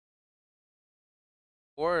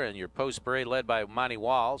And your post parade led by Monty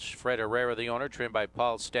Walsh, Fred Herrera, the owner, trimmed by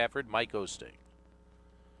Paul Stafford, Mike Osting.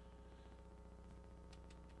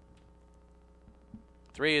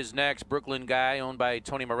 3 is next, Brooklyn Guy, owned by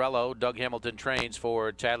Tony Morello. Doug Hamilton trains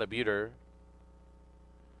for Tyler Buter.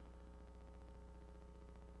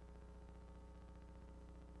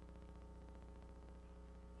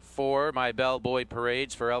 Four, My Bellboy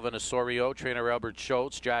Parades for Elvin Osorio, trainer Albert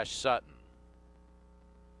Schultz, Josh Sutton.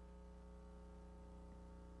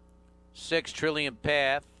 6, Trillium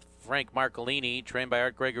Path, Frank Marcolini, trained by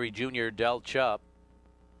Art Gregory Jr., Del Chupp.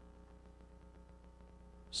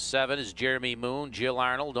 7 is Jeremy Moon, Jill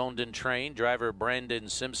Arnold, owned and trained, driver Brandon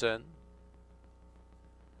Simpson.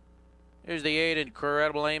 Here's the 8,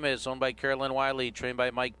 Incredible Amos, owned by Carolyn Wiley, trained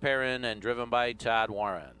by Mike Perrin and driven by Todd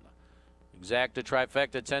Warren. Exacta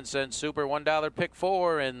trifecta, 10-cent super, $1 pick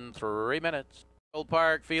 4 in 3 minutes. Old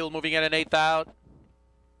Park field moving in an 8th out.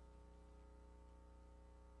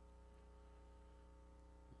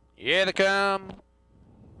 Here they come.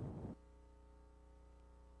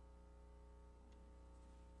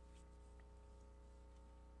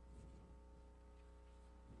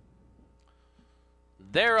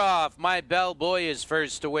 They're off. My Bellboy is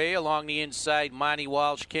first away. Along the inside, Monty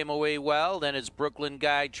Walsh came away well. Then it's Brooklyn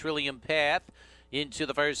Guy, Trillium Path into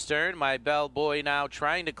the first turn. My Bellboy now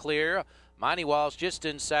trying to clear. Monty Walsh just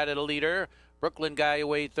inside of the leader. Brooklyn Guy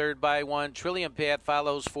away third by 1. Trillium Path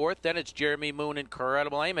follows fourth. Then it's Jeremy Moon,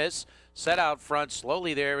 Incredible Amos. Set out front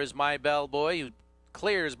slowly there is My Bellboy, who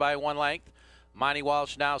clears by 1 length. Monty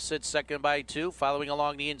Walsh now sits second by 2. Following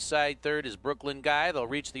along the inside third is Brooklyn Guy. They'll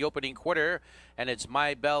reach the opening quarter, and it's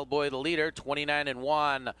My Bellboy the leader,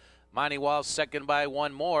 29-1. Monty Walsh second by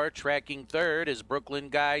 1 more. Tracking third is Brooklyn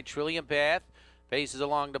Guy, Trillium Path. Paces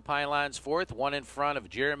along the pylons fourth, 1 in front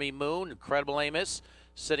of Jeremy Moon, Incredible Amos.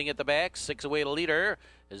 Sitting at the back, 6 away to leader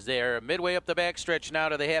as they're midway up the backstretch now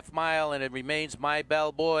to the half mile, and it remains My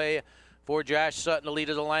Bellboy for Josh Sutton to lead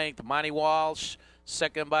of the length. Monty Walsh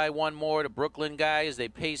second by 1 more to Brooklyn Guy as they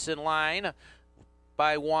pace in line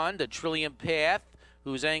by 1 to Trillium Path,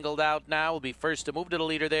 who's angled out now, will be first to move to the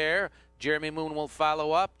leader there. Jeremy Moon will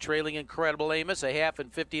follow up, trailing Incredible Amos, a half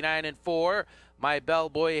and 59-4. My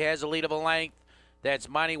Bellboy has a lead of a length. That's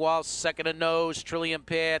Monty Walsh second to nose. Trillium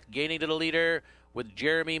Path gaining to the leader with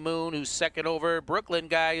Jeremy Moon, who's second over. Brooklyn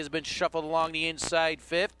Guy has been shuffled along the inside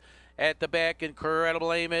fifth. At the back,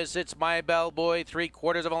 Incredible Amos. It's My Bellboy,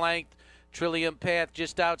 3/4 of a length. Trillium Path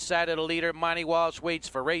just outside of the leader. Monty Walsh waits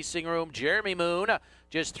for racing room. Jeremy Moon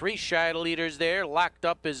just 3 shy of the leaders there. Locked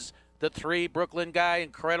up is the 3, Brooklyn Guy,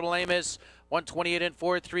 Incredible Amos. 128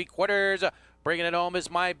 4 3/4. Bringing it home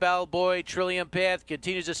is My Bellboy. Trillium Path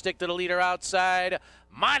continues to stick to the leader outside.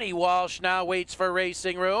 Monty Walsh now waits for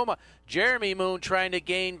racing room. Jeremy Moon trying to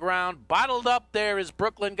gain ground. Bottled up there is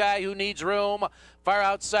Brooklyn Guy, who needs room. Far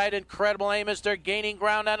outside, Incredible Amos. They're gaining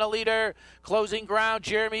ground on the leader. Closing ground,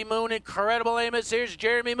 Jeremy Moon, Incredible Amos. Here's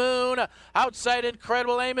Jeremy Moon. Outside,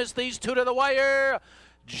 Incredible Amos. These 2 to the wire.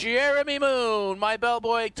 Jeremy Moon, My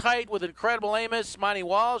Bellboy tight with Incredible Amos. Monty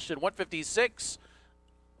Walsh at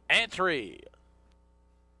 156-3.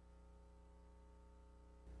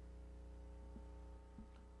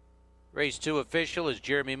 Race 2 official as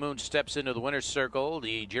Jeremy Moon steps into the winner's circle.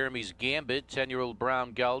 The Jeremy's Gambit, 10-year-old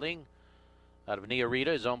brown gelding out of Niarita,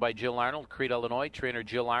 is owned by Jill Arnold, Crete, Illinois. Trainer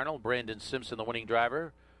Jill Arnold, Brandon Simpson, the winning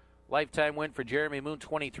driver. Lifetime win for Jeremy Moon,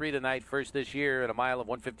 23 tonight, first this year, and a mile of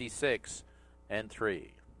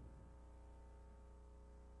 156-3.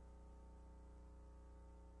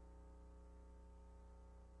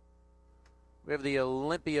 We have the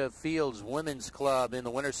Olympia Fields Women's Club in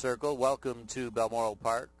the winner's circle. Welcome to Balmoral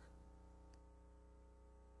Park.